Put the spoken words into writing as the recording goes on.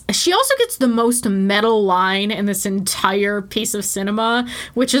She also gets the most metal line in this entire piece of cinema,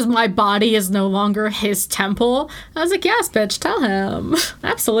 which is my body is no longer his temple. I was like, yes, bitch, tell him.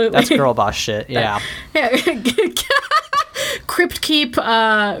 Absolutely. That's girl boss shit, yeah. Crypt Keep,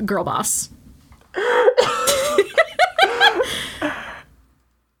 girl boss.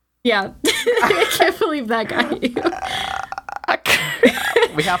 Yeah. I can't believe that guy.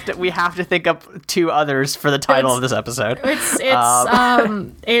 We have to think up two others for the title of this episode. It's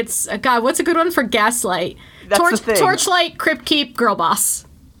God. What's a good one for Gaslight? That's the thing. Torchlight, Crypt Keep, girl boss.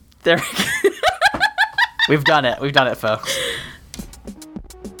 There. We've done it. We've done it, folks.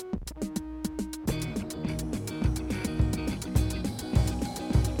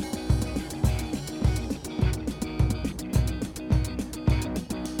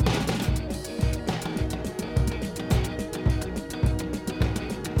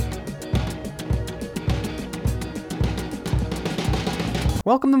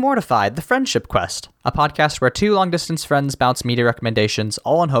 Welcome to Mortified, the Friendship Quest, a podcast where two long-distance friends bounce media recommendations,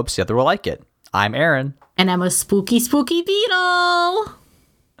 all in hopes the other will like it. I'm Aaron. And I'm a spooky beetle.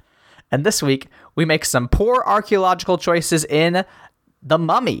 And this week, we make some poor archaeological choices in The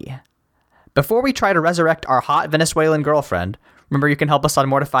Mummy. Before we try to resurrect our hot Venezuelan girlfriend, remember you can help us on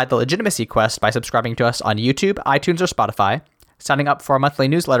Mortified the Legitimacy Quest by subscribing to us on YouTube, iTunes, or Spotify, signing up for our monthly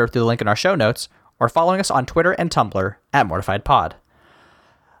newsletter through the link in our show notes, or following us on Twitter and Tumblr at MortifiedPod.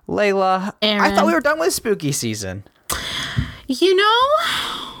 Layla, Aaron. I thought we were done with spooky season. You know,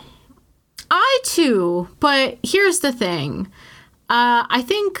 I too, but here's the thing. I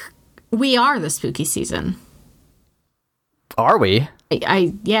think we are the spooky season. Are we?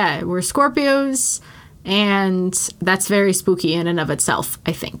 Yeah, we're Scorpios, and that's very spooky in and of itself,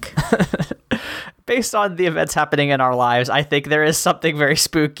 I think. Based on the events happening in our lives, I think there is something very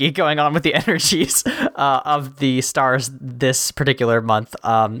spooky going on with the energies of the stars this particular month.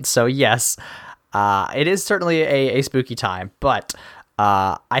 So yes, it is certainly a spooky time, but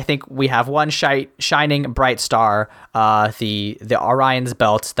I think we have one shining bright star, the Orion's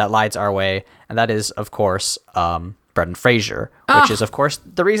belt that lights our way, and that is, of course, Brendan Fraser, which is, of course,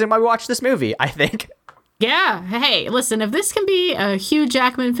 the reason why we watched this movie, I think. Yeah. Hey, listen, if this can be a Hugh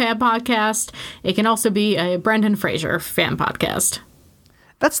Jackman fan podcast, it can also be a Brendan Fraser fan podcast.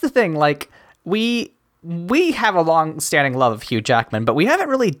 That's the thing. Like, we have a long-standing love of Hugh Jackman, but we haven't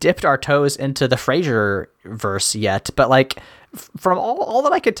really dipped our toes into the Fraser verse yet. But, like, from all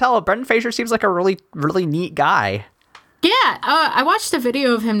that I could tell, Brendan Fraser seems like a really, really neat guy. Yeah, I watched a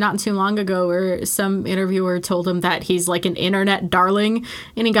video of him not too long ago where some interviewer told him that he's like an internet darling,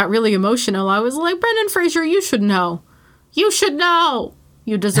 and he got really emotional. I was like, Brendan Fraser, you should know. You should know.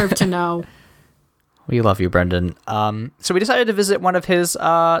 You deserve to know. We love you, Brendan. So we decided to visit one of his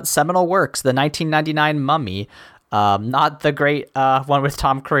seminal works, the 1999 Mummy. Not the great one with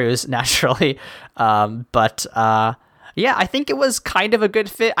Tom Cruise, naturally. But yeah, I think it was kind of a good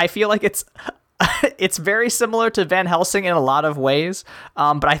fit. I feel like it's very similar to Van Helsing in a lot of ways,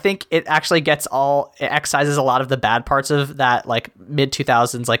 but I think it actually it excises a lot of the bad parts of that like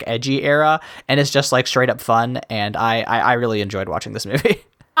mid-2000s like edgy era, and it's just like straight up fun, and I really enjoyed watching this movie.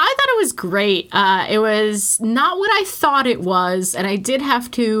 I thought it was great. It was not what I thought it was, and I did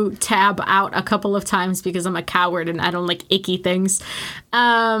have to tab out a couple of times because I'm a coward and I don't like icky things.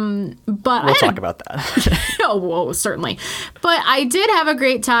 But we'll talk about that. Oh, whoa, certainly. But I did have a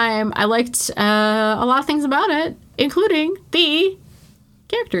great time. I liked a lot of things about it, including the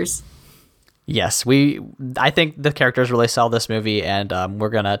characters. Yes, I think the characters really sell this movie, and we're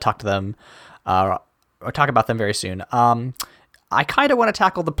gonna talk to them, or talk about them very soon. I kind of want to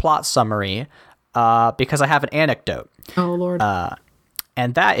tackle the plot summary because I have an anecdote. Oh, Lord.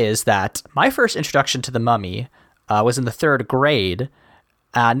 And that is that my first introduction to The Mummy was in the 3rd grade.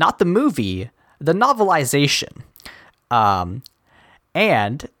 Not the movie, the novelization. And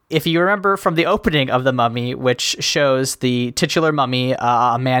if you remember from the opening of The Mummy, which shows the titular mummy,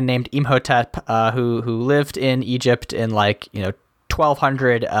 a man named Imhotep, who lived in Egypt in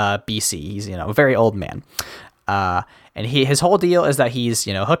 1200 BC. He's a very old man. And his whole deal is that he's,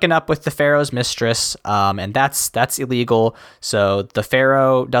 hooking up with the pharaoh's mistress, and that's illegal. So the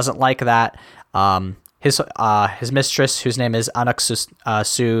pharaoh doesn't like that. His mistress, whose name is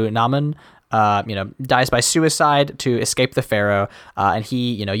Anck-su-namun, dies by suicide to escape the pharaoh, and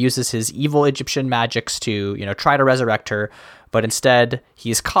he, uses his evil Egyptian magics to, try to resurrect her, but instead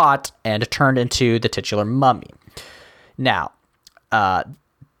he's caught and turned into the titular mummy. Now,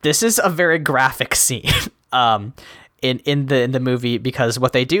 this is a very graphic scene. In the movie, because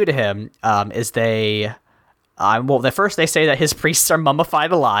what they do to him is first they say that his priests are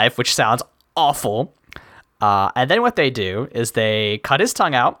mummified alive, which sounds awful. And then what they do is they cut his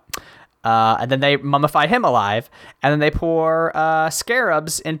tongue out, and then they mummify him alive, and then they pour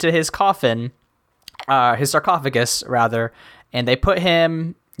scarabs into his coffin, his sarcophagus, rather, and they put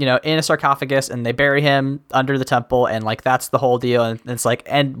him, in a sarcophagus, and they bury him under the temple, and, like, that's the whole deal. And it's like,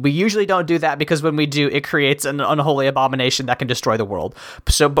 and we usually don't do that because when we do, it creates an unholy abomination that can destroy the world.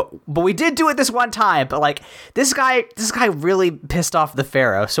 So, but we did do it this one time, but, like, this guy really pissed off the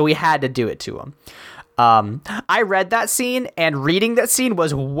pharaoh, so we had to do it to him. I read that scene, and reading that scene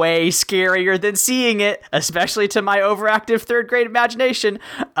was way scarier than seeing it, especially to my overactive third grade imagination.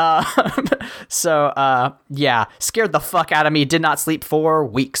 Yeah, scared the fuck out of me. Did not sleep for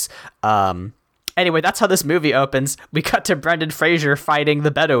weeks. Anyway, that's how this movie opens. We cut to Brendan Fraser fighting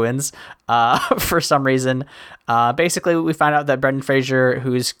the Bedouins, for some reason. Basically, we find out that Brendan Fraser,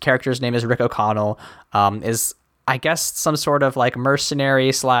 whose character's name is Rick O'Connell, is, I guess, some sort of, like,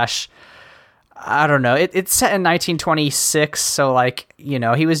 mercenary / I don't know. It's set in 1926, so, like,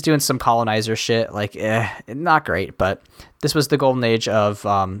 he was doing some colonizer shit, like, not great, but this was the golden age of,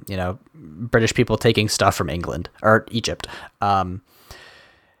 British people taking stuff from England, or Egypt. But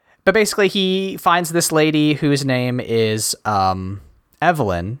basically, he finds this lady whose name is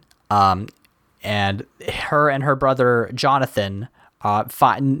Evelyn, and her brother Jonathan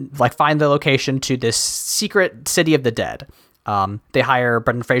find the location to this secret city of the dead. They hire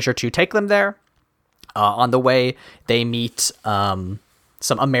Brendan Fraser to take them there. On the way, they meet some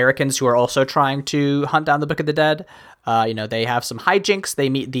Americans who are also trying to hunt down the Book of the Dead. They have some hijinks. They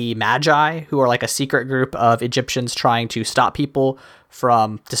meet the Magi, who are like a secret group of Egyptians trying to stop people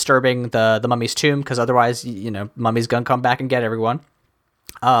from disturbing the mummy's tomb, because otherwise, mummy's gonna come back and get everyone.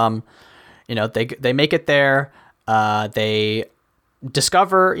 They make it there. They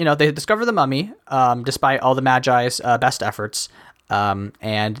discover the mummy, despite all the Magi's best efforts.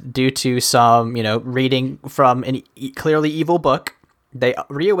 And due to some, reading from a clearly evil book, they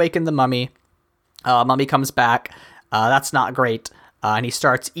reawaken the mummy. Mummy comes back. That's not great. And he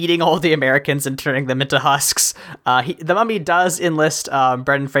starts eating all the Americans and turning them into husks. The mummy does enlist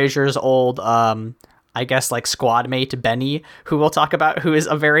Brendan Fraser's old, I guess, like, squad mate Benny, who we'll talk about, who is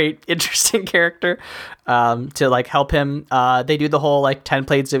a very interesting character, to, like, help him. They do the whole, like, 10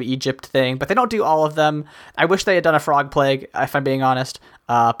 plagues of Egypt thing, but they don't do all of them. I wish they had done a frog plague, if I'm being honest.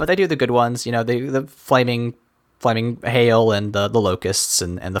 But they do the good ones, the flaming hail and the locusts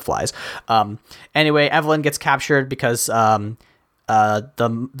and the flies. Anyway, Evelyn gets captured because the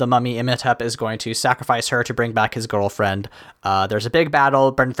mummy Imhotep is going to sacrifice her to bring back his girlfriend. There's a big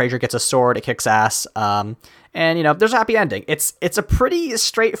battle. Brendan Fraser gets a sword. It kicks ass. And there's a happy ending. It's a pretty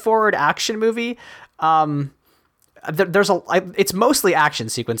straightforward action movie. It's mostly action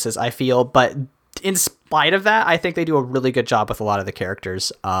sequences, I feel, but in spite of that, I think they do a really good job with a lot of the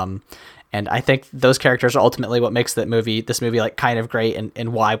characters. And I think those characters are ultimately what makes this movie like kind of great,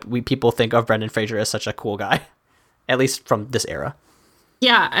 and why people think of Brendan Fraser as such a cool guy, at least from this era.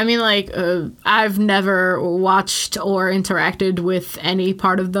 Yeah, I mean, like, I've never watched or interacted with any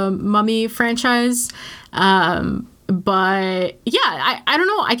part of the Mummy franchise. But yeah, I don't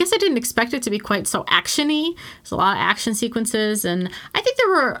know. I guess I didn't expect it to be quite so action-y. There's a lot of action sequences, and I think there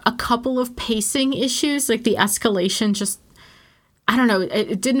were a couple of pacing issues, like the escalation just, I don't know,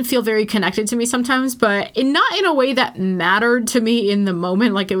 it didn't feel very connected to me sometimes, but not in a way that mattered to me in the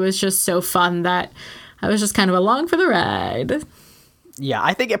moment. Like, it was just so fun that I was just kind of along for the ride. Yeah,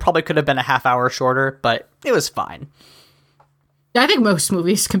 I think it probably could have been a half hour shorter, but it was fine. I think most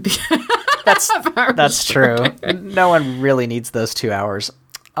movies can be That's true. No one really needs those 2 hours.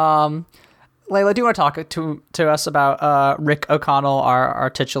 Layla, do you want to talk to us about Rick O'Connell, our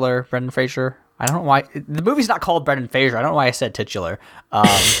titular Brendan Fraser? I don't know why the movie's not called Brendan Fraser. I don't know why I said titular. But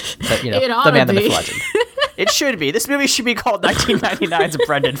the man, the myth, legend. It should be. This movie should be called 1999's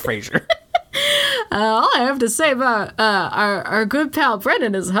Brendan Fraser. All I have to say about our good pal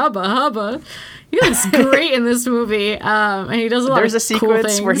Brendan is hubba hubba. He looks great in this movie, and he does a lot of cool things. There's a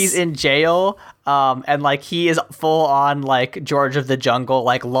sequence where he's in jail, and like he is full on like George of the Jungle,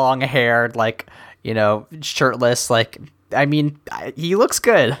 like long haired, like shirtless. Like, I mean, he looks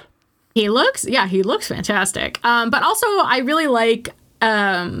good. He looks fantastic. But also, I really like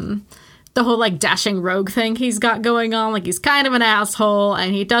the whole like dashing rogue thing he's got going on. Like, he's kind of an asshole,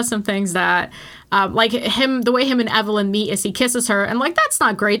 and he does some things that, like the way him and Evelyn meet is he kisses her, and like, that's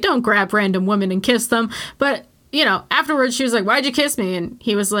not great. Don't grab random women and kiss them. But afterwards she was like, "Why'd you kiss me?" And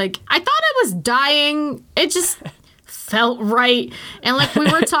he was like, "I thought I was dying. It just felt right. And like we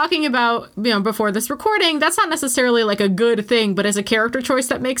were talking about, before this recording, that's not necessarily like a good thing, but as a character choice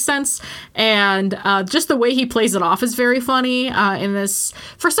that makes sense. And just the way he plays it off is very funny in this.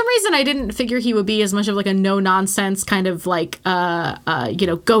 For some reason, I didn't figure he would be as much of like a no nonsense kind of like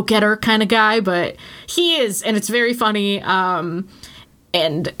go getter kind of guy, but he is, and it's very funny.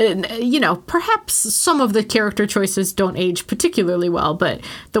 And perhaps some of the character choices don't age particularly well, but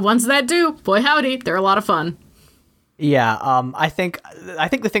the ones that do, boy howdy, they're a lot of fun. Yeah, I think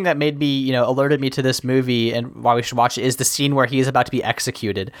the thing that made me, alerted me to this movie and why we should watch it is the scene where he is about to be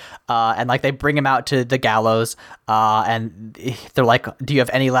executed, and like they bring him out to the gallows, and they're like, "Do you have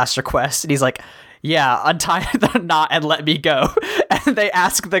any last requests?" And he's like, "Yeah, untie the knot and let me go." And they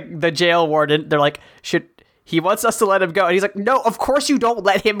ask the jail warden, they're like, he wants us to let him go. And he's like, "No, of course you don't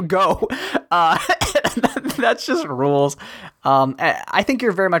let him go." That's just rules. I think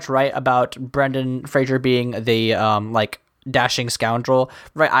you're very much right about Brendan Fraser being the dashing scoundrel.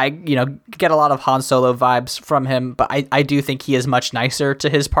 Right. I get a lot of Han Solo vibes from him, but I do think he is much nicer to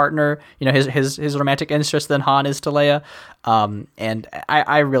his partner, his romantic interest than Han is to Leia. And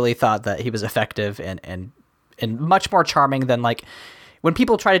I really thought that he was effective and much more charming than like, when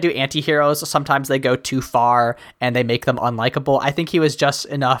people try to do anti-heroes, sometimes they go too far and they make them unlikable. I think he was just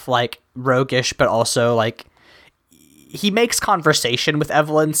enough like roguish, but also like he makes conversation with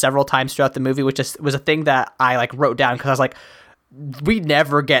Evelyn several times throughout the movie, which was a thing that I like wrote down because I was like, we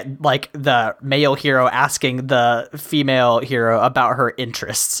never get like the male hero asking the female hero about her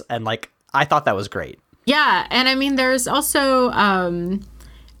interests. And like, I thought that was great. Yeah. And I mean, there's also,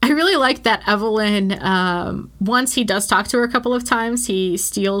 I really like that Evelyn, once he does talk to her a couple of times, he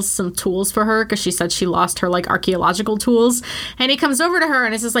steals some tools for her because she said she lost her like archaeological tools. And he comes over to her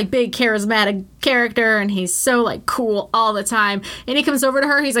and it's this like big charismatic character and he's so like cool all the time. And he comes over to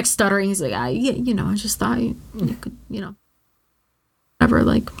her, he's like stuttering. He's like, I just thought you could, whatever,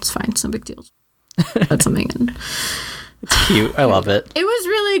 like, it's fine. It's no big deal. That's something. And it's cute. I love it. It was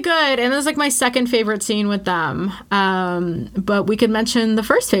really good. And it was like my second favorite scene with them. But we could mention the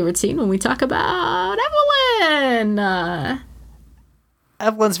first favorite scene when we talk about Evelyn.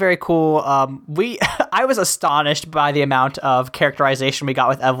 Evelyn's very cool. I was astonished by the amount of characterization we got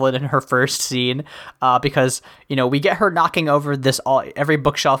with Evelyn in her first scene, because we get her knocking over every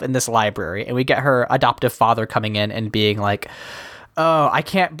bookshelf in this library, and we get her adoptive father coming in and being like, "Oh, I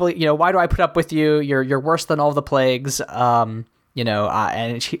can't believe, why do I put up with you? You're worse than all the plagues." And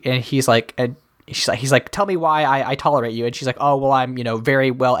he's like, he's like, "Tell me why I tolerate you." And she's like, "Oh, well, I'm,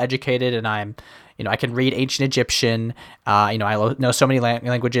 very well educated and I'm, I can read ancient Egyptian. I know so many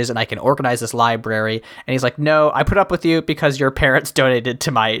languages and I can organize this library." And he's like, "No, I put up with you because your parents donated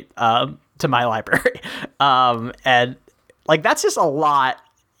to my library." And like, that's just a lot.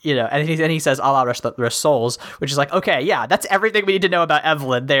 And he says, "Allah rest their souls," which is like, okay, yeah, that's everything we need to know about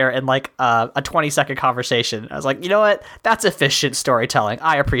Evelyn there in like a 20-second conversation. I was like, you know what? That's efficient storytelling.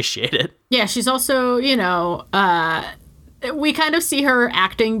 I appreciate it. Yeah, she's also, we kind of see her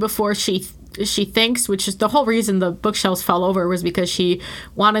acting before she thinks, which is the whole reason the bookshelves fell over was because she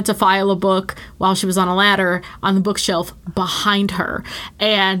wanted to file a book while she was on a ladder on the bookshelf behind her.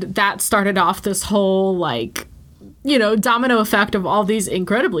 And that started off this whole like, domino effect of all these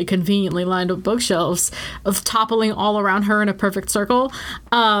incredibly conveniently lined up bookshelves of toppling all around her in a perfect circle.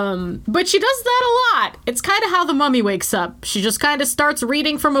 But she does that a lot. It's kind of how the mummy wakes up. She just kind of starts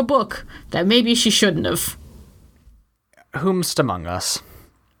reading from a book that maybe she shouldn't have. Whomst among us?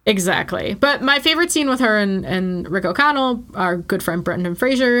 Exactly. But my favorite scene with her and Rick O'Connell, our good friend Brendan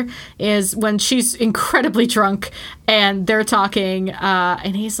Fraser, is when she's incredibly drunk and they're talking,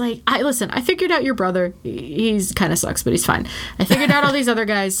 and he's like, I figured out your brother. He's kind of sucks, but he's fine. I figured out all these other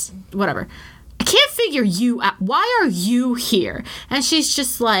guys, whatever. I can't figure you out. Why are you here? And she's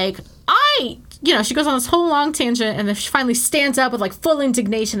just like, she goes on this whole long tangent, and then she finally stands up with like full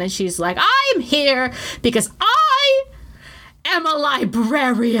indignation, and she's like, I'm here because I am a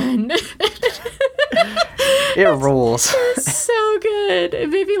librarian. It rules. It's so good. It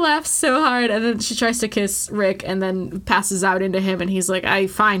made me laugh so hard. And then she tries to kiss Rick and then passes out into him, and he's like,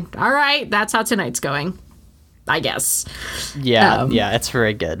 fine. All right. That's how tonight's going, I guess. Yeah. It's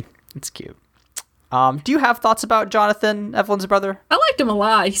very good. It's cute. Do you have thoughts about Jonathan, Evelyn's brother? I liked him a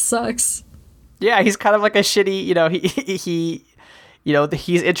lot. He sucks. Yeah, he's kind of like a shitty,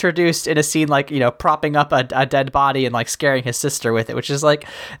 he's introduced in a scene like, propping up a dead body and like scaring his sister with it, which is like,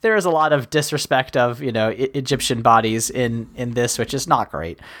 there is a lot of disrespect of, Egyptian bodies in this, which is not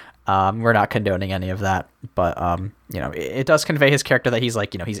great. We're not condoning any of that, but, it does convey his character that he's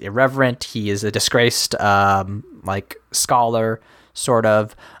like, he's irreverent. He is a disgraced, like scholar sort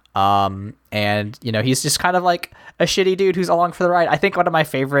of. And he's just kind of like a shitty dude who's along for the ride. I think one of my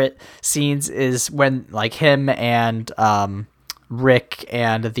favorite scenes is when like him and Rick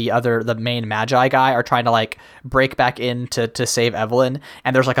and the main Magi guy are trying to like break back in to save Evelyn,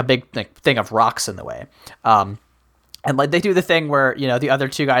 and there's like a big thing of rocks in the way. And like they do the thing where, the other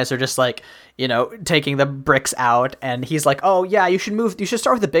two guys are just like, taking the bricks out, and he's like, oh yeah, you should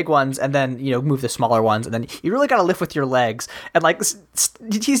start with the big ones and then, move the smaller ones. And then you really got to lift with your legs. And like,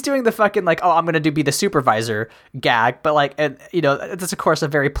 he's doing the fucking like, oh, I'm going to be the supervisor gag. But like, and that's of course a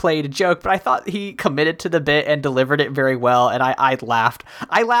very played joke, but I thought he committed to the bit and delivered it very well. And I laughed.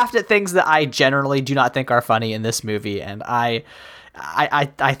 I laughed at things that I generally do not think are funny in this movie. And I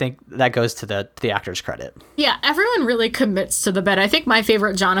think that goes to the actor's credit. Yeah, everyone really commits to the bit. I think my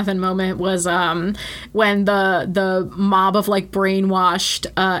favorite Jonathan moment was when the mob of like brainwashed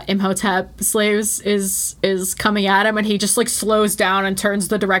Imhotep slaves is coming at him, and he just like slows down and turns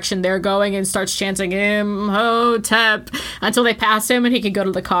the direction they're going and starts chanting Imhotep until they pass him and he can go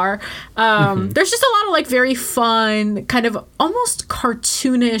to the car. There's just a lot of like very fun, kind of almost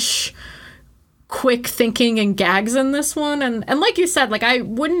cartoonish quick thinking and gags in this one, and like you said, like I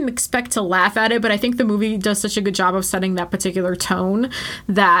wouldn't expect to laugh at it, but I think the movie does such a good job of setting that particular tone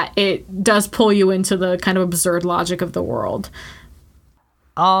that it does pull you into the kind of absurd logic of the world.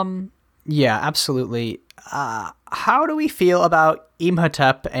 Yeah, absolutely. How do we feel about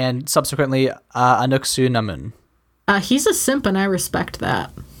Imhotep and subsequently Anck-su-namun? He's a simp, and I respect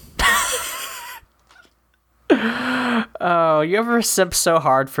that. Oh, you ever simp so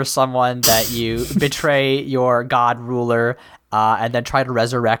hard for someone that you betray your god ruler and then try to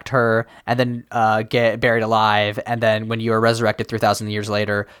resurrect her and then get buried alive, and then when you are resurrected 3,000 years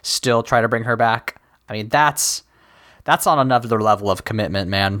later, still try to bring her back? I mean, that's on another level of commitment,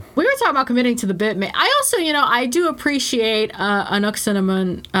 man. We were talking about committing to the bit, man. I also, I do appreciate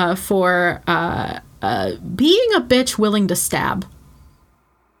Anck-su-namun for being a bitch willing to stab.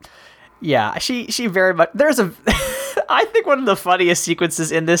 Yeah, she very much. There's a. I think one of the funniest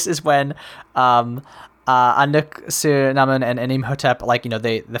sequences in this is when Anck-su-namun and Imhotep, like,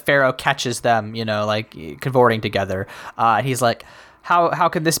 the pharaoh catches them, like cavorting together. He's like, how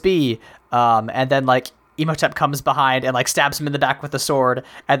can this be? And then like Imhotep comes behind and like stabs him in the back with a sword,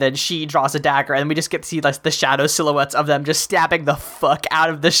 and then she draws a dagger, and we just get to see like the shadow silhouettes of them just stabbing the fuck out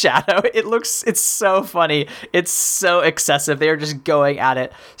of the shadow. It's so funny. It's so excessive. They're just going at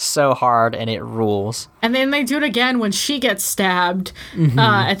it so hard, and it rules. And then they do it again when she gets stabbed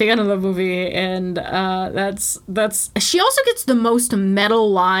at the end of the movie, and that's she also gets the most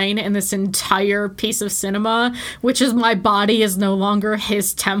metal line in this entire piece of cinema, which is "My body is no longer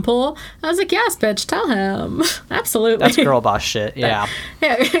his temple." I was like, yes, bitch, tell him. Absolutely. That's girl boss shit. Yeah.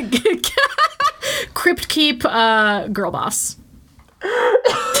 Crypt keep, girl boss.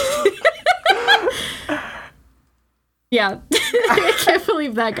 Yeah. I can't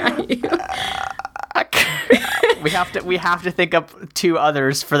believe that got you. We have to think up two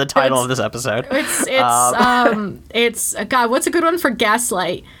others for the title of this episode. It's God, what's a good one for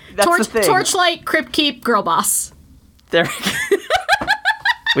Gaslight? That's the thing. Torchlight, Crypt keep, girl boss. There.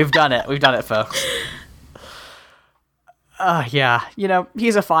 We've done it, folks. Yeah,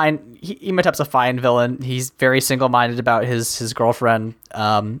 he's Imhotep's a fine villain. He's very single-minded about his girlfriend,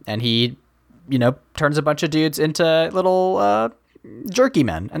 and he, turns a bunch of dudes into little jerky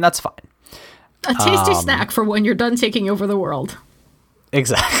men, and that's fine. A tasty snack for when you're done taking over the world.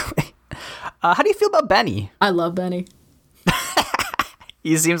 Exactly. How do you feel about Benny? I love Benny.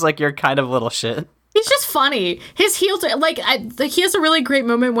 He seems like your kind of little shit. He's just funny. His heel, he has a really great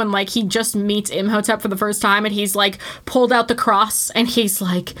moment when, like, he just meets Imhotep for the first time, and he's, like, pulled out the cross, and he's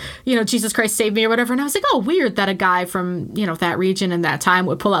like, Jesus Christ, save me, or whatever. And I was like, oh, weird that a guy from, that region and that time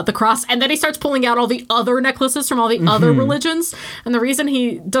would pull out the cross. And then he starts pulling out all the other necklaces from all the other religions. And the reason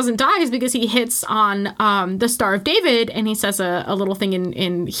he doesn't die is because he hits on the Star of David, and he says a little thing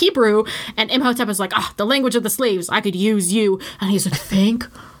in Hebrew, and Imhotep is like, the language of the slaves, I could use you. And he's like, thank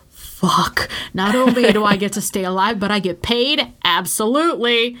fuck. Not only do I get to stay alive, but I get paid?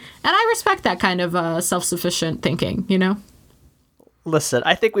 Absolutely. And I respect that kind of self-sufficient thinking, Listen,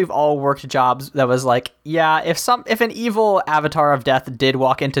 I think we've all worked jobs that was like, yeah, if an evil avatar of death did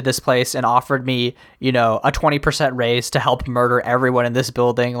walk into this place and offered me, a 20% raise to help murder everyone in this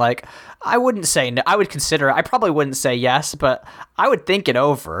building, like, I wouldn't say no. I would consider it. I probably wouldn't say yes, but I would think it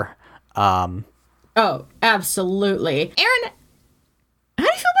over. Oh, absolutely. Aaron, how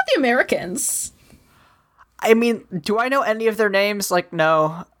do you feel about the Americans? I mean, do I know any of their names? Like,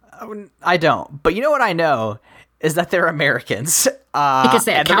 no, I don't. But you know what I know is that they're Americans. Because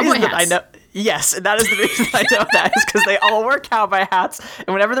they have cowboy hats. Yes, and that is the reason I know that is because they all wore cowboy hats,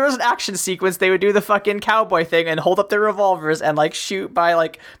 and whenever there was an action sequence, they would do the fucking cowboy thing and hold up their revolvers and like shoot by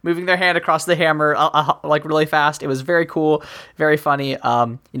like moving their hand across the hammer like really fast. It was very cool, very funny.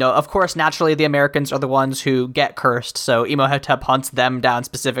 Of course, naturally the Americans are the ones who get cursed, so Imhotep hunts them down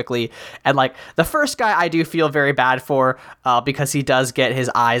specifically, and like the first guy I do feel very bad for because he does get his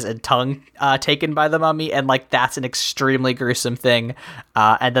eyes and tongue taken by the mummy, and like that's an extremely gruesome thing,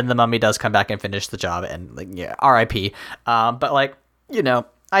 and then the mummy does come back and finish the job, and like, yeah, RIP. But like,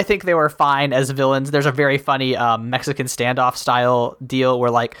 I think they were fine as villains. There's a very funny Mexican standoff style deal where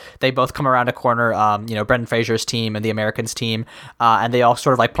like they both come around a corner, Brendan Fraser's team and the Americans team, and they all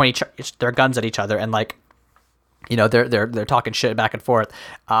sort of like point their guns at each other, and like, they're talking shit back and forth.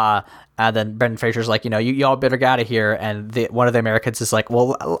 And then Brendan Fraser's like, you all better get out of here. And one of the Americans is like,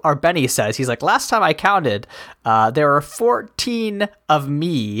 well, our Benny says, he's like, last time I counted, there were 14 of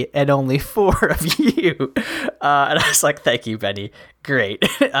me and only 4 of you. And I was like, thank you, Benny. Great.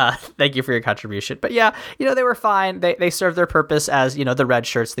 Thank you for your contribution. But yeah, they were fine. They served their purpose as, the red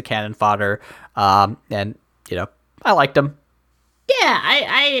shirts, the cannon fodder. And I liked them. Yeah,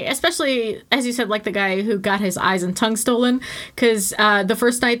 I especially, as you said, like the guy who got his eyes and tongue stolen, because the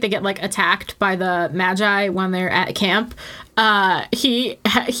first night they get like attacked by the Magi when they're at camp. He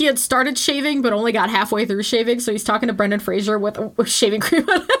had started shaving but only got halfway through shaving, so he's talking to Brendan Fraser with shaving cream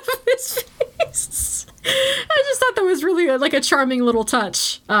on his face. I just thought that was really like a charming little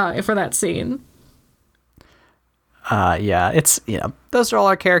touch for that scene. Yeah, it's, those are all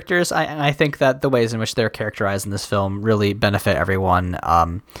our characters. I think that the ways in which they're characterized in this film really benefit everyone.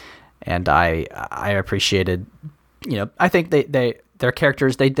 And I appreciated, I think their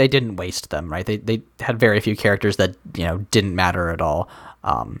characters, they didn't waste them, right? They had very few characters that, didn't matter at all.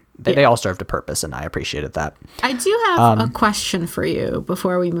 They all served a purpose, and I appreciated that. I do have a question for you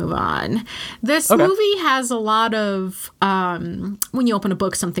before we move on. This movie has a lot of, when you open a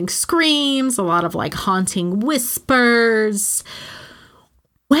book, something screams, a lot of like haunting whispers.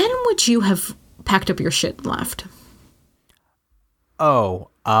 When would you have packed up your shit and left? The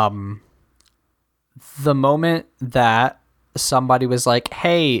moment that somebody was like,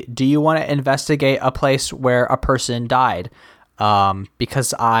 hey, do you want to investigate a place where a person died?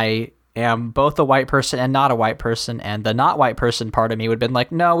 Because I am both a white person and not a white person, and the not white person part of me would have been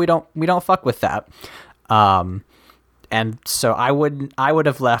like, no, we don't fuck with that. And so I would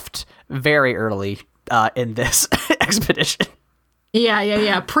have left very early in this expedition.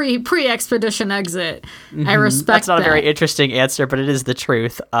 Yeah. Pre-expedition exit. Mm-hmm. I respect that. That's not a very interesting answer, but it is the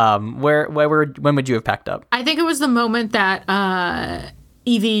truth. When would you have packed up? I think it was the moment that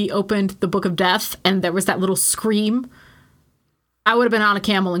Evie opened the Book of Death and there was that little scream. I would have been on a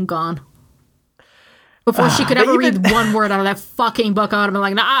camel and gone. Before she could ever read one word out of that fucking book, I would have been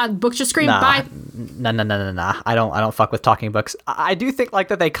like, nah, book just scream, bye. No. I don't fuck with talking books. I do think like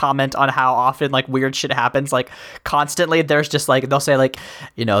that they comment on how often like weird shit happens. Like constantly there's just like, they'll say like,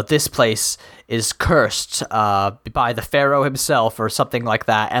 this place is cursed by the pharaoh himself or something like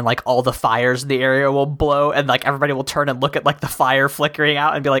that. And like all the fires in the area will blow and like everybody will turn and look at like the fire flickering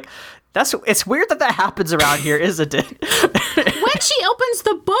out and be like, it's weird that happens around here, isn't it? When she opens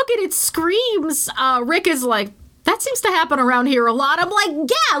the book and it screams, Rick is like, that seems to happen around here a lot. I'm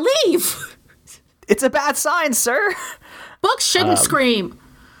like, yeah, leave. It's a bad sign, sir. Books shouldn't scream.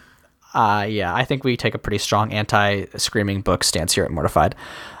 Yeah, I think we take a pretty strong anti-screaming book stance here at Mortified.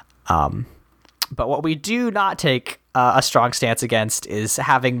 But what we do not take a strong stance against is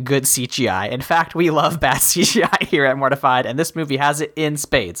having good CGI. In fact, we love bad CGI here at Mortified, and this movie has it in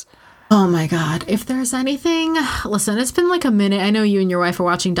spades. Oh my God. If there's anything, listen, it's been like a minute. I know you and your wife are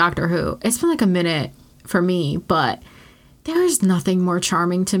watching Doctor Who. It's been like a minute for me, but there is nothing more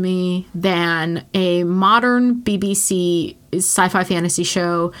charming to me than a modern BBC sci-fi fantasy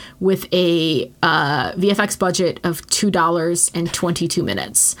show with a VFX budget of $2 and 22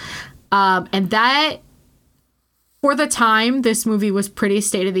 minutes. And that, for the time, this movie was pretty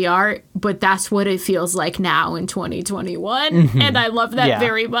state-of-the-art, but that's what it feels like now in 2021, and I love that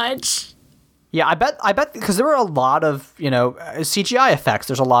very much. Yeah, I bet, because there were a lot of, CGI effects.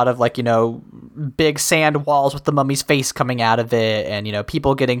 There's a lot of, like, big sand walls with the mummy's face coming out of it, and,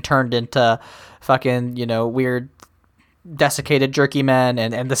 people getting turned into fucking, weird desiccated jerky men,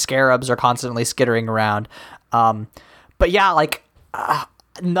 and the scarabs are constantly skittering around. But yeah, like...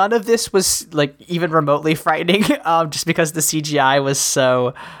 none of this was like even remotely frightening, just because the CGI was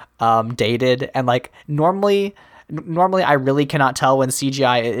so dated, and like normally I really cannot tell when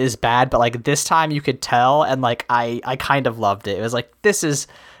CGI is bad, but like this time you could tell, and like I kind of loved it. It was like this is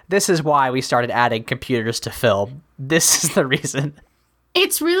why we started adding computers to film. This is the reason.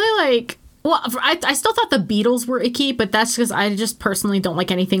 It's really like Well, I still thought the Beatles were icky, but that's because I just personally don't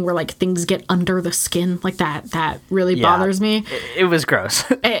like anything where, like, things get under the skin like that. That really bothers me. It was gross.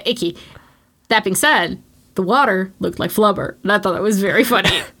 Icky. That being said, the water looked like flubber, and I thought that was very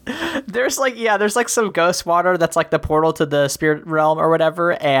funny. There's some ghost water that's like the portal to the spirit realm or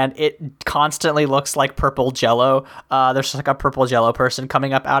whatever, and it constantly looks like purple jello. There's just like a purple jello person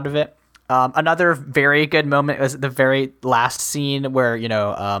coming up out of it. Another very good moment was the very last scene where,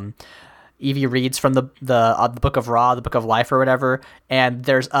 Evie reads from the Book of Ra, the Book of Life or whatever, and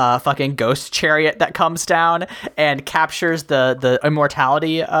there's a fucking ghost chariot that comes down and captures the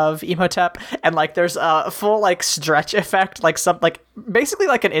immortality of Imhotep, and like there's a full like stretch effect, like basically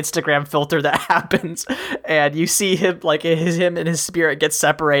like an Instagram filter that happens, and you see him like him and his spirit get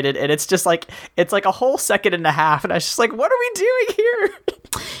separated, and it's just like it's like a whole second and a half, and I was just like, what are we doing here?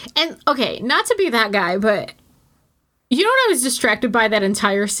 And okay, not to be that guy, but you know what I was distracted by that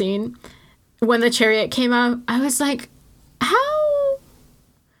entire scene? When the chariot came out, I was like, how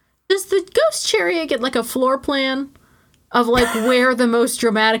does the ghost chariot get like a floor plan of like where the most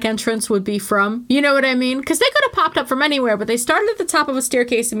dramatic entrance would be from? You know what I mean? Because they could have popped up from anywhere, but they started at the top of a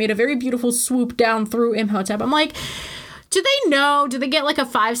staircase and made a very beautiful swoop down through Imhotep. I'm like, do they know? Do they get like a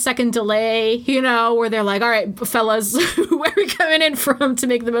 5-second delay, where they're like, all right, fellas, where are we coming in from to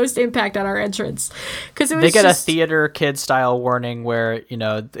make the most impact on our entrance? Because they get a theater kid style warning where,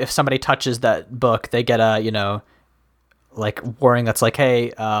 if somebody touches that book, they get a, like warning that's like,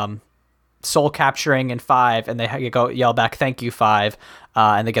 hey, soul capturing in 5, and they go yell back, thank you 5,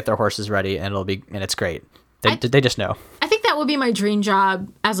 and they get their horses ready, and it's great. They just know. I think that would be my dream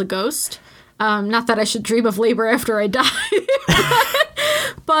job as a ghost. Not that I should dream of labor after I die,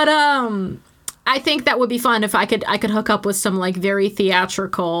 but I think that would be fun if I could hook up with some like very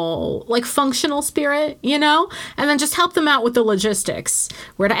theatrical, like functional spirit, and then just help them out with the logistics,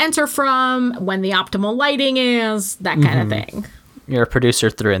 where to enter from, when the optimal lighting is, that kind of thing. You're a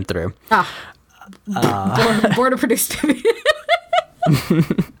producer through and through. Born to produce.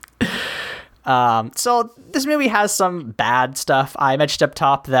 So this movie has some bad stuff. I mentioned up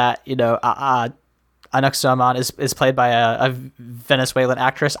top that, Anck-Su'Aman is played by a Venezuelan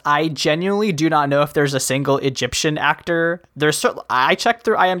actress. I genuinely do not know if there's a single Egyptian actor. I checked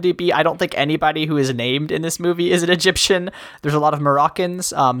through IMDb. I don't think anybody who is named in this movie is an Egyptian. There's a lot of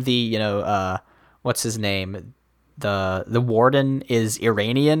Moroccans. What's his name? The warden is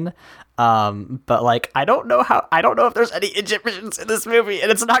Iranian. But like, I don't know if there's any Egyptians in this movie,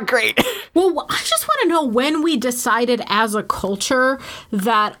 and it's not great. Well, I just want to know when we decided as a culture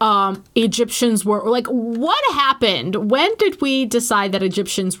that Egyptians were, like, what happened? When did we decide that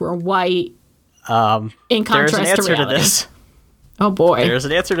Egyptians were white in contrast there's an answer to reality? To this. Oh boy. There's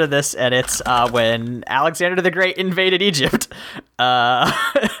an answer to this, and it's when Alexander the Great invaded Egypt.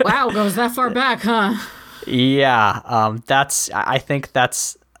 Wow, goes that far back, huh? Yeah, I think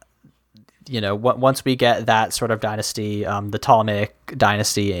that's, once we get that sort of dynasty, the Ptolemaic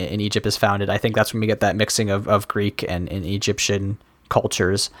dynasty in Egypt is founded, I think that's when we get that mixing of Greek and Egyptian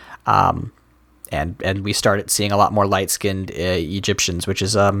cultures. And we started seeing a lot more light-skinned Egyptians, which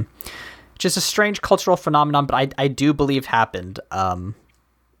is just a strange cultural phenomenon, but I do believe happened. I'm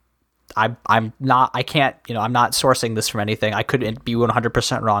not sourcing this from anything. I could be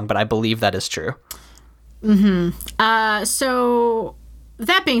 100% wrong, but I believe that is true. Mm-hmm. So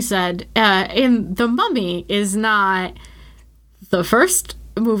that being said, in The Mummy is not the first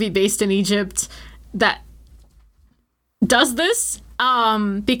movie based in Egypt that does this.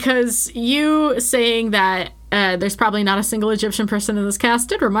 Because you saying that there's probably not a single Egyptian person in this cast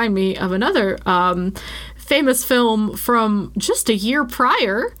did remind me of another famous film from just a year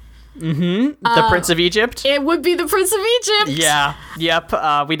prior. Mm-hmm. The Prince of Egypt. It would be The Prince of Egypt. Yeah.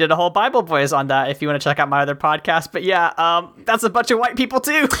 Yep. We did a whole Bible Boys on that if you want to check out my other podcast. But yeah, that's a bunch of white people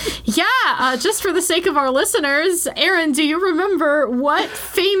too. Yeah. Just for the sake of our listeners, Aaron, do you remember what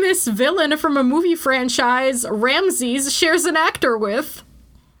famous villain from a movie franchise Ramses shares an actor with?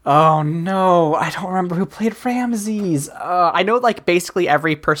 Oh no, I don't remember who played Ramses. I know like basically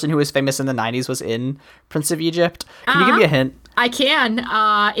every person who was famous in the 90s was in Prince of Egypt. Can you give me a hint? I can.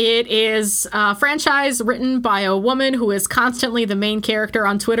 It is a franchise written by a woman who is constantly the main character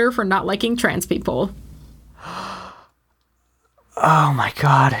on Twitter for not liking trans people. Oh my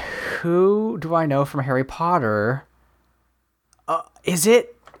god. Who do I know from Harry Potter? Is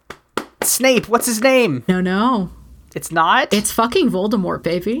it Snape? What's his name? No. It's not? It's fucking Voldemort,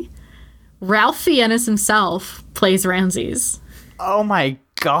 baby. Ralph Fiennes himself plays Ramses. Oh my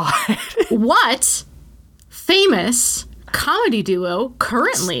god. What famous comedy duo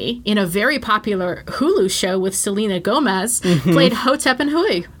currently in a very popular Hulu show with Selena Gomez played Hotep and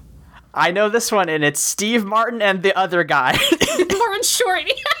Hui? I know this one, and it's Steve Martin and the other guy. Martin Short.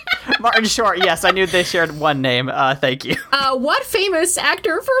 Martin Short, yes, I knew they shared one name. Thank you. What famous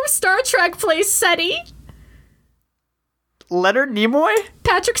actor from Star Trek plays SETI? Leonard Nimoy?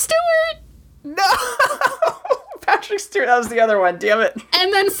 Patrick Stewart. No! Patrick Stewart, that was the other one, damn it.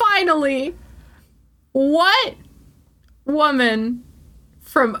 And then finally, what woman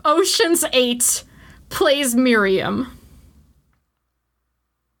from Ocean's 8 plays Miriam?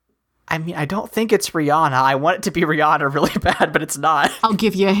 I mean, I don't think it's Rihanna. I want it to be Rihanna really bad, but it's not. I'll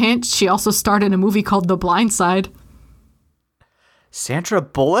give you a hint. She also starred in a movie called The Blind Side. Sandra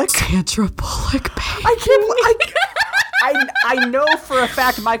Bullock? Sandra Bullock, baby. I know for a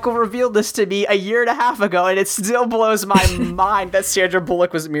fact Michael revealed this to me a year and a half ago, and it still blows my mind that Sandra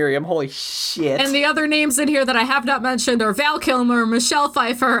Bullock was Miriam. Holy shit. And the other names in here that I have not mentioned are Val Kilmer, Michelle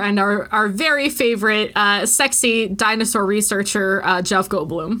Pfeiffer, and our very favorite sexy dinosaur researcher, Jeff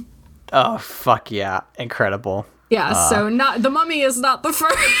Goldblum. Oh, fuck yeah. Incredible. Yeah, so The Mummy is not the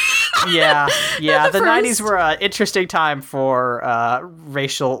first. Yeah. The first. 90s were an interesting time for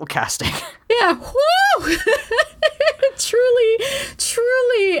racial casting. Yeah, woo! Truly.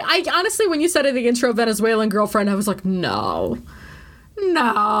 I honestly, when you said in the intro Venezuelan girlfriend, I was like, no.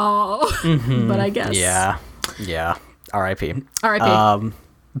 Mm-hmm. But I guess. Yeah. R.I.P.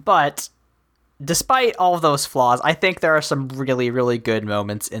 But despite all of those flaws, I think there are some really, really good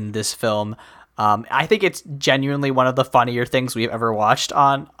moments in this film. I think it's genuinely one of the funnier things we've ever watched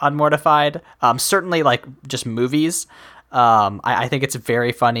on Mortified. Certainly, like, just movies. I think it's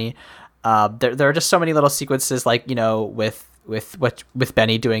very funny. There are just so many little sequences, like, you know, with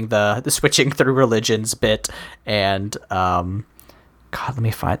Benny doing the switching through religions bit, and God, let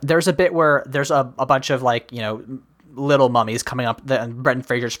me find. There's a bit where there's a bunch of, like, you know, little mummies coming up, and Brendan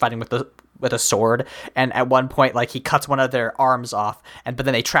Fraser's fighting with a sword, and at one point, like, he cuts one of their arms off, but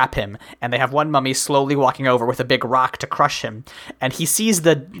then they trap him, and they have one mummy slowly walking over with a big rock to crush him, and he sees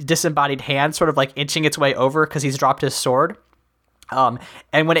the disembodied hand sort of, like, inching its way over because he's dropped his sword.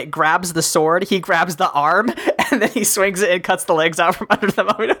 And when it grabs the sword, he grabs the arm, and then he swings it and cuts the legs out from under the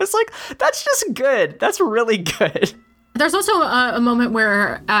mummy. I was like, that's just good. That's really good. There's also a moment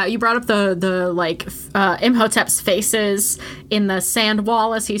where you brought up the Imhotep's faces in the sand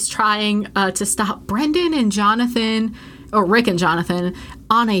wall as he's trying to stop Brendan and Jonathan, or Rick and Jonathan,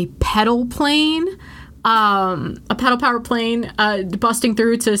 on a pedal plane. A pedal power plane busting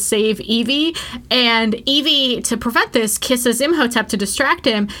through to save Evie, and Evie, to prevent this, kisses Imhotep to distract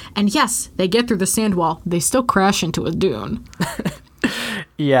him, and yes, they get through the sand wall. They still crash into a dune.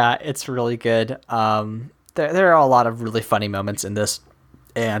 Yeah, it's really good. There are a lot of really funny moments in this,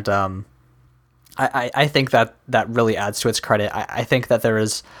 and I think that really adds to its credit. I think that there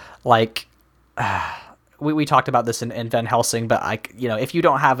is, like, we talked about this in Van Helsing, but if you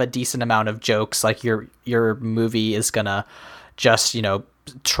don't have a decent amount of jokes, like, your movie is gonna just,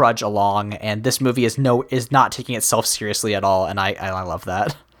 trudge along, and this movie is not taking itself seriously at all, and I love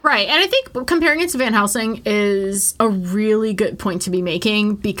that. Right, and I think comparing it to Van Helsing is a really good point to be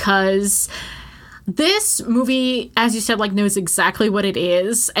making, because this movie, as you said, like, knows exactly what it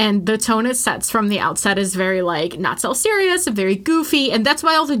is, and the tone it sets from the outset is very, like, not so serious and very goofy, and that's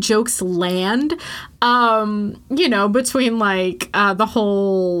why all the jokes land, between, like, the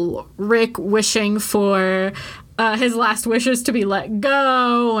whole Rick wishing for his last wishes to be let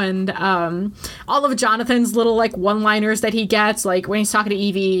go, and all of Jonathan's little, like, one-liners that he gets, like, when he's talking to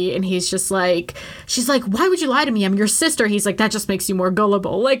Evie, and he's just like, she's like, why would you lie to me? I'm your sister. He's like, that just makes you more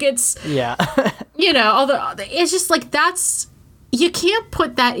gullible. Like, it's, yeah. It's just, like, you can't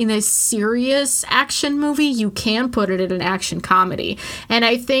put that in a serious action movie. You can put it in an action comedy. And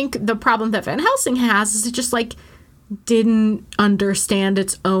I think the problem that Van Helsing has is it just, like, didn't understand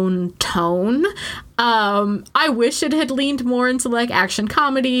its own tone. I wish it had leaned more into, like, action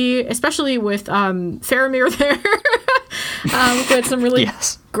comedy, especially with Faramir there. Who had some really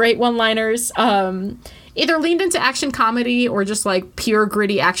great one-liners. Either leaned into action comedy or just, like, pure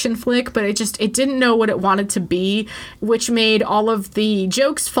gritty action flick, but it didn't know what it wanted to be, which made all of the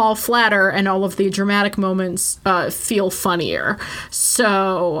jokes fall flatter and all of the dramatic moments feel funnier.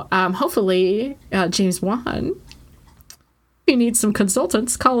 So hopefully James Wan, if you need some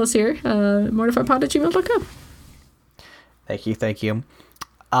consultants, call us here, mortifiedpod@gmail.com. Thank you.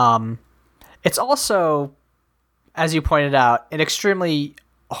 It's also, as you pointed out, an extremely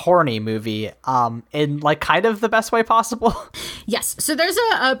horny movie, in, like, kind of the best way possible. Yes. So there's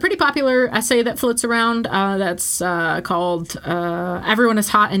a pretty popular essay that floats around that's called Everyone is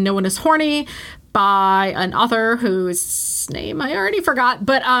Hot and No One is Horny by an author whose name I already forgot,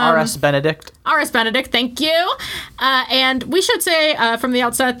 but R.S. Benedict. R.S. Benedict, thank you. And we should say from the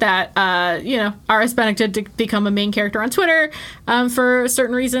outset that R.S. Benedict did become a main character on Twitter for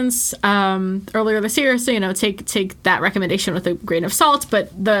certain reasons earlier this year. So take that recommendation with a grain of salt.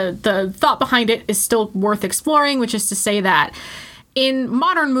 But the thought behind it is still worth exploring, which is to say that in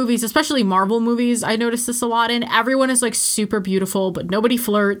modern movies, especially Marvel movies, I notice this a lot in. Everyone is like super beautiful, but nobody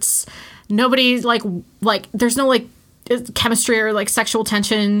flirts. Nobody's like there's no like chemistry or like sexual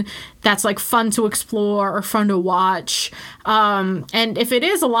tension that's like fun to explore or fun to watch. And if it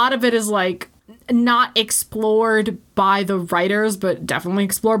is, a lot of it is like not explored by the writers, but definitely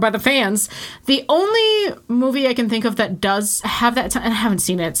explored by the fans. The only movie I can think of that does have that, and I haven't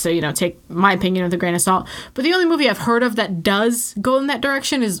seen it, so take my opinion with a grain of salt, but the only movie I've heard of that does go in that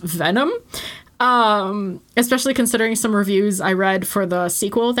direction is Venom. Especially considering some reviews I read for the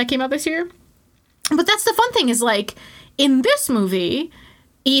sequel that came out this year. But that's the fun thing is like in this movie,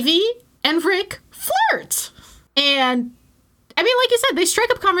 Evie and Rick flirt. And I mean, like you said, they strike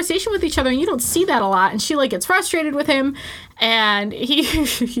up conversation with each other and you don't see that a lot. And she like gets frustrated with him and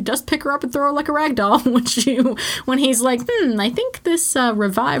he does pick her up and throw her like a rag doll when he's like, I think this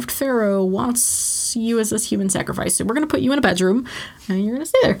revived pharaoh wants you as this human sacrifice. So we're going to put you in a bedroom and you're going to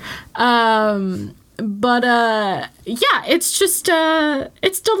stay there. Yeah, it's just,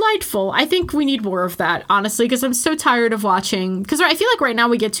 it's delightful. I think we need more of that, honestly, because I'm so tired of watching, because I feel like right now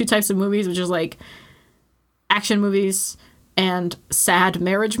we get two types of movies, which is like action movies and sad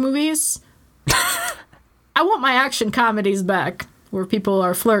marriage movies. I want my action comedies back where people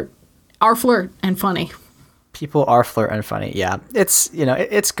are flirt and funny. People are flirt and funny. Yeah, it's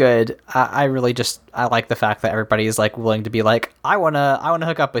it's good. I really I like the fact that everybody is like willing to be like, I wanna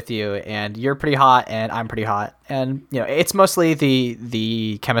hook up with you, and you're pretty hot, and I'm pretty hot, and it's mostly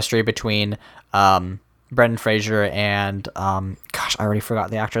the chemistry between Brendan Fraser and gosh, I already forgot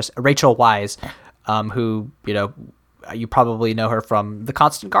the actress, Rachel Weisz, who you probably know her from The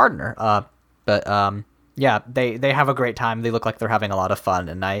Constant Gardener. Yeah, they have a great time. They look like they're having a lot of fun,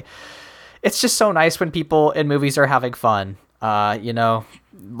 and it's just so nice when people in movies are having fun.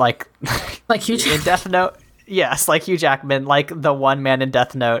 Like Hugh in Death Note. Yes, like Hugh Jackman, like the one man in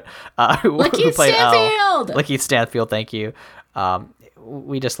Death Note who played Stanfield. Lakeith Stanfield, thank you.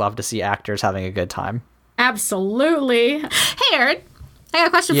 We just love to see actors having a good time. Absolutely. Hey, Aaron, I got a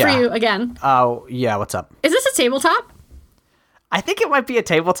question for you again. Oh, yeah, what's up? Is this a tabletop? I think it might be a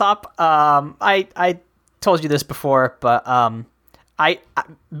tabletop. I told you this before, but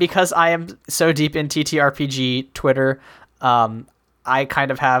because I am so deep in TTRPG Twitter, I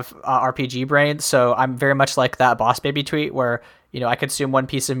kind of have RPG brain, so I'm very much like that Boss Baby tweet where, I consume one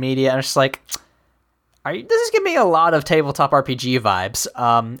piece of media and it's just like, this is giving me a lot of tabletop RPG vibes.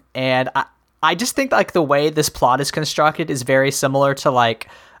 And I just think like the way this plot is constructed is very similar to like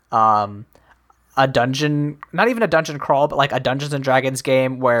a dungeon, not even a dungeon crawl, but like a Dungeons and Dragons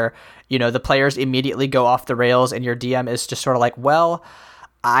game where, the players immediately go off the rails and your DM is just sort of like, well,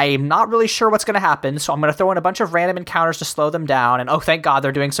 I'm not really sure what's going to happen, so I'm going to throw in a bunch of random encounters to slow them down. And oh, thank God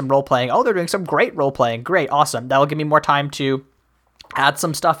they're doing some role playing. Oh, they're doing some great role playing. Great, awesome. That'll give me more time to add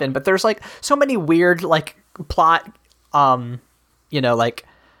some stuff in. But there's like so many weird like plot, what's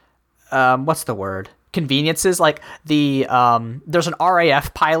the word? Conveniences. Like there's an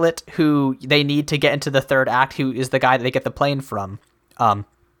RAF pilot who they need to get into the third act, who is the guy that they get the plane from.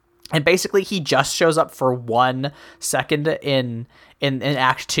 And basically he just shows up for 1 second in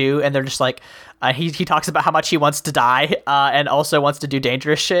Act 2, and they're just like, he talks about how much he wants to die, and also wants to do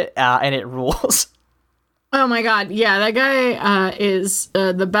dangerous shit, and it rules. Oh my God, yeah, that guy is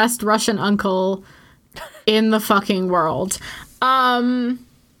the best Russian uncle in the fucking world. What?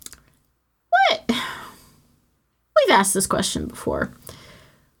 We've asked this question before.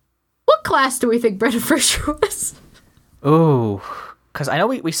 What class do we think Brendan Fraser was? Ooh. Because I know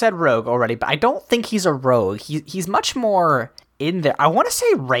we said rogue already, but I don't think he's a rogue. He's much more in there. I want to say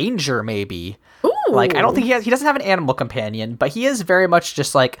ranger, maybe. Ooh. Like, I don't think he doesn't have an animal companion, but he is very much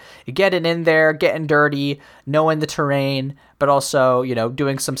just like getting in there, getting dirty, knowing the terrain, but also,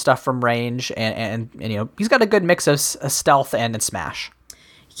 doing some stuff from range, and he's got a good mix of stealth and smash.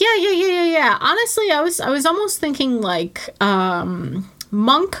 Yeah. Honestly, I was almost thinking like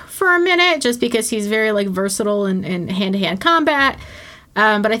monk for a minute, just because he's very like versatile in hand-to-hand combat.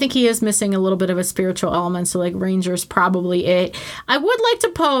 But I think he is missing a little bit of a spiritual element, so like ranger's probably it. I would like to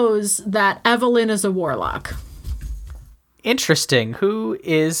pose that Evelyn is a warlock. Interesting. Who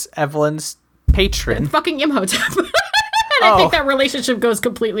is Evelyn's patron? Fucking Imhotep. I think that relationship goes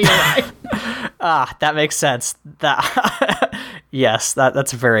completely awry. That makes sense. Yes,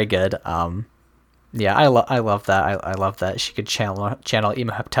 that's very good. Yeah, I love that. I love that she could channel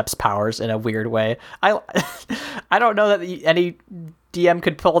Imhotep's powers in a weird way. I don't know that any DM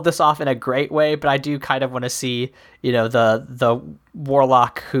could pull this off in a great way, but I do kind of want to see, you know, the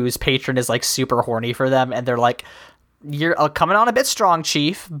warlock whose patron is like super horny for them, and they're like, "You're coming on a bit strong,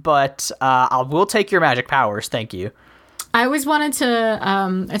 Chief, but we'll take your magic powers, thank you." I always wanted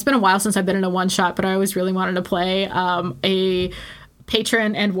to. It's been a while since I've been in a one shot, but I always really wanted to play a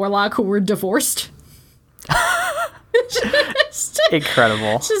patron and warlock who were divorced.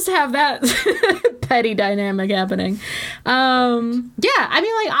 Incredible. Just have that petty dynamic happening. Yeah, I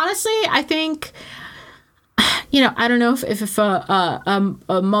mean, like, honestly, I think, you know, I don't know if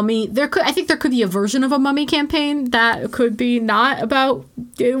a mummy, I think there could be a version of a mummy campaign that could be not about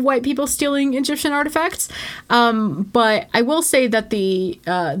white people stealing Egyptian artifacts. But I will say that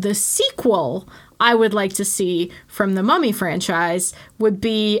the sequel I would like to see from the Mummy franchise would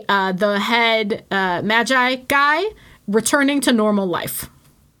be the head Magi guy returning to normal life.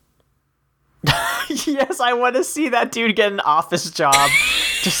 Yes, I want to see that dude get an office job.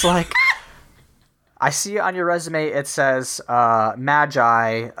 Just like, I see on your resume it says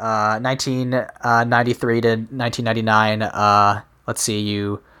Magi 1993 to 1999. Let's see,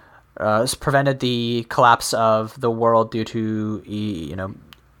 you prevented the collapse of the world due to, you know,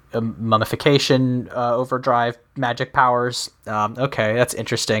 mummification, overdrive, magic powers. Okay, that's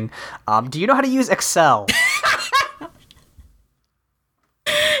interesting. Do you know how to use Excel?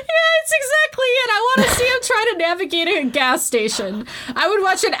 Yeah, it's exactly it. I want to see him try to navigate a gas station. I would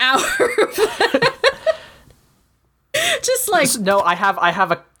watch an hour of that. Just like, no, I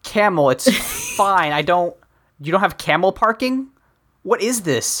have a camel. It's fine. You don't have camel parking? What is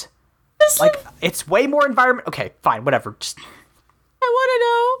this? Like, it's way more environment. Okay, fine, whatever. Just, I want to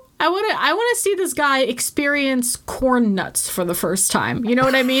know. I want to see this guy experience corn nuts for the first time. You know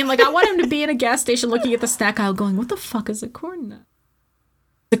what I mean? Like, I want him to be in a gas station looking at the snack aisle going, what the fuck is a corn nut?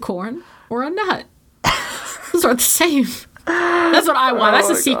 A corn or a nut? Those are the same. That's what I want. That's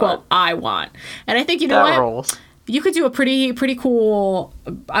the sequel God. I want. And I think, you know that what? Rolls. You could do a pretty cool,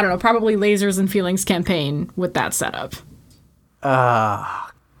 I don't know, probably lasers and feelings campaign with that setup.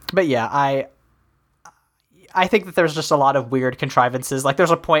 But yeah, I think that there's just a lot of weird contrivances. Like,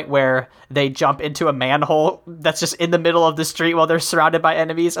 there's a point where they jump into a manhole that's just in the middle of the street while they're surrounded by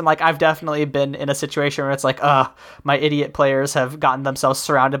enemies. And, like, I've definitely been in a situation where it's like, my idiot players have gotten themselves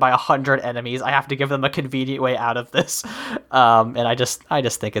surrounded by 100 enemies. I have to give them a convenient way out of this. And I just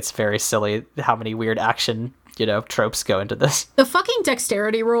think it's very silly how many weird action, you know, tropes go into this. The fucking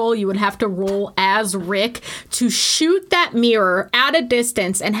dexterity roll you would have to roll as Rick to shoot that mirror at a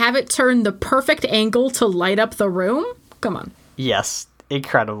distance and have it turn the perfect angle to light up the room. Come on. Yes,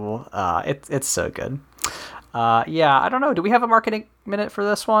 incredible. It's so good. Yeah, I don't know. Do we have a marketing minute for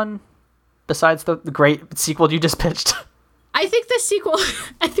this one besides the great sequel you just pitched? I think the sequel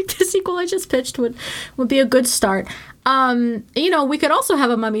I just pitched would be a good start. You know, we could also have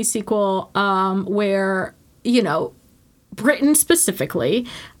a Mummy sequel where, you know, Britain specifically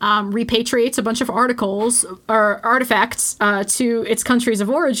repatriates a bunch of articles or artifacts to its countries of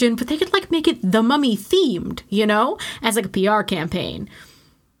origin, but they could like make it the Mummy themed, you know, as like a PR campaign.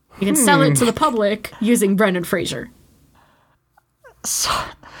 You can sell it to the public using Brendan Fraser.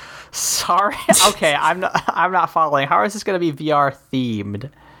 Sorry. Okay, I'm not following. How is this going to be VR themed?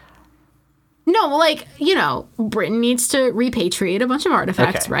 No, like, you know, Britain needs to repatriate a bunch of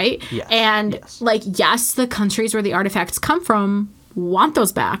artifacts, okay. Right? Yes. And, like, yes, the countries where the artifacts come from want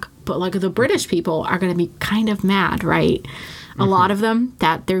those back, but, like, the British people are going to be kind of mad, right? A lot of them,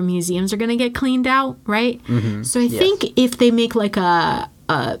 that their museums are going to get cleaned out, right? So I think if they make, like, a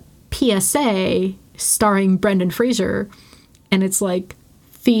PSA starring Brendan Fraser, and it's, like,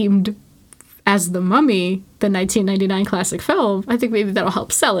 themed as The Mummy, the 1999 classic film, I think maybe that'll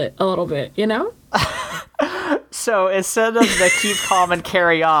help sell it a little bit, you know? So instead of the keep calm and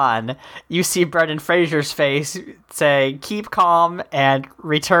carry on, you see Brendan Fraser's face say, keep calm and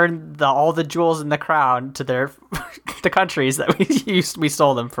return all the jewels in the crown to the countries that we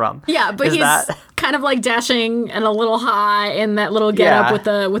stole them from. Yeah, but he's kind of like dashing and a little high in that little getup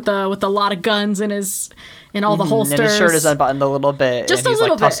with a lot of guns in all the holsters. And his shirt is unbuttoned a little bit. Just and he's a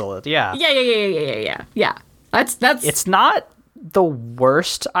little like tussled. Yeah. Yeah. That's. It's not the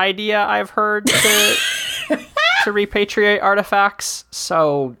worst idea I've heard to repatriate artifacts.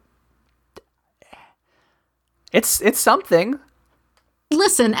 So it's something.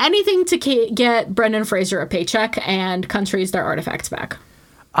 Listen, anything to get Brendan Fraser a paycheck and countries their artifacts back.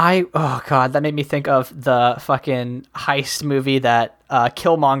 Oh god, that made me think of the fucking heist movie that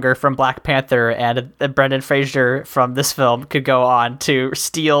Killmonger from Black Panther and Brendan Fraser from this film could go on to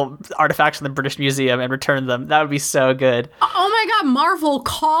steal artifacts from the British Museum and return them. That would be so good. Oh my god, Marvel,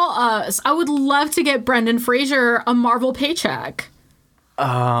 call us. I would love to get Brendan Fraser a Marvel paycheck.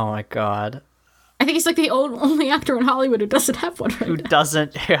 Oh my god. I think he's like the only actor in Hollywood who doesn't have one right now.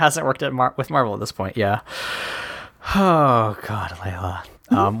 Who hasn't worked with Marvel at this point, yeah. Oh god, Layla.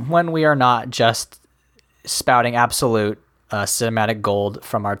 When we are not just spouting absolute cinematic gold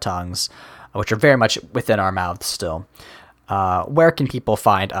from our tongues, which are very much within our mouths still, where can people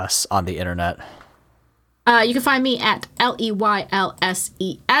find us on the internet? You can find me at LEYLSES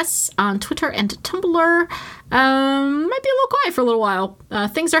on Twitter and Tumblr. Might be a little quiet for a little while.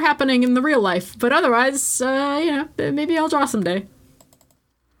 Things are happening in the real life, but otherwise, maybe I'll draw someday.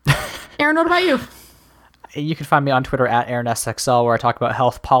 Aaron, what about you? You can find me on Twitter at AaronSXL, where I talk about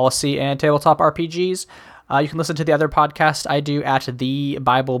health policy and tabletop RPGs. You can listen to the other podcast I do at The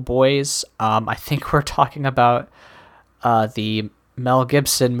Bible Boys. I think we're talking about the Mel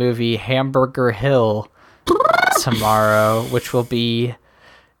Gibson movie Hamburger Hill tomorrow, which will be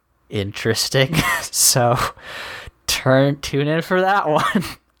interesting. So tune in for that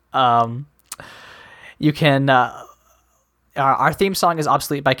one. You can... our theme song is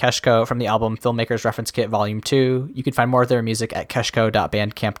Obsolete by Keshko from the album Filmmakers Reference Kit Volume 2. You can find more of their music at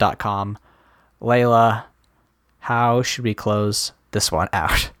keshko.bandcamp.com. Layla, how should we close this one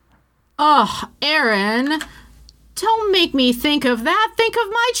out? Oh, Aaron, don't make me think of that. Think of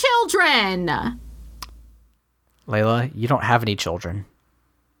my children. Layla, you don't have any children.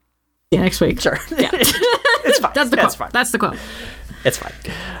 See you next week. Sure. Yeah. It's fine. That's the quote. Fine. That's the quote. It's fine.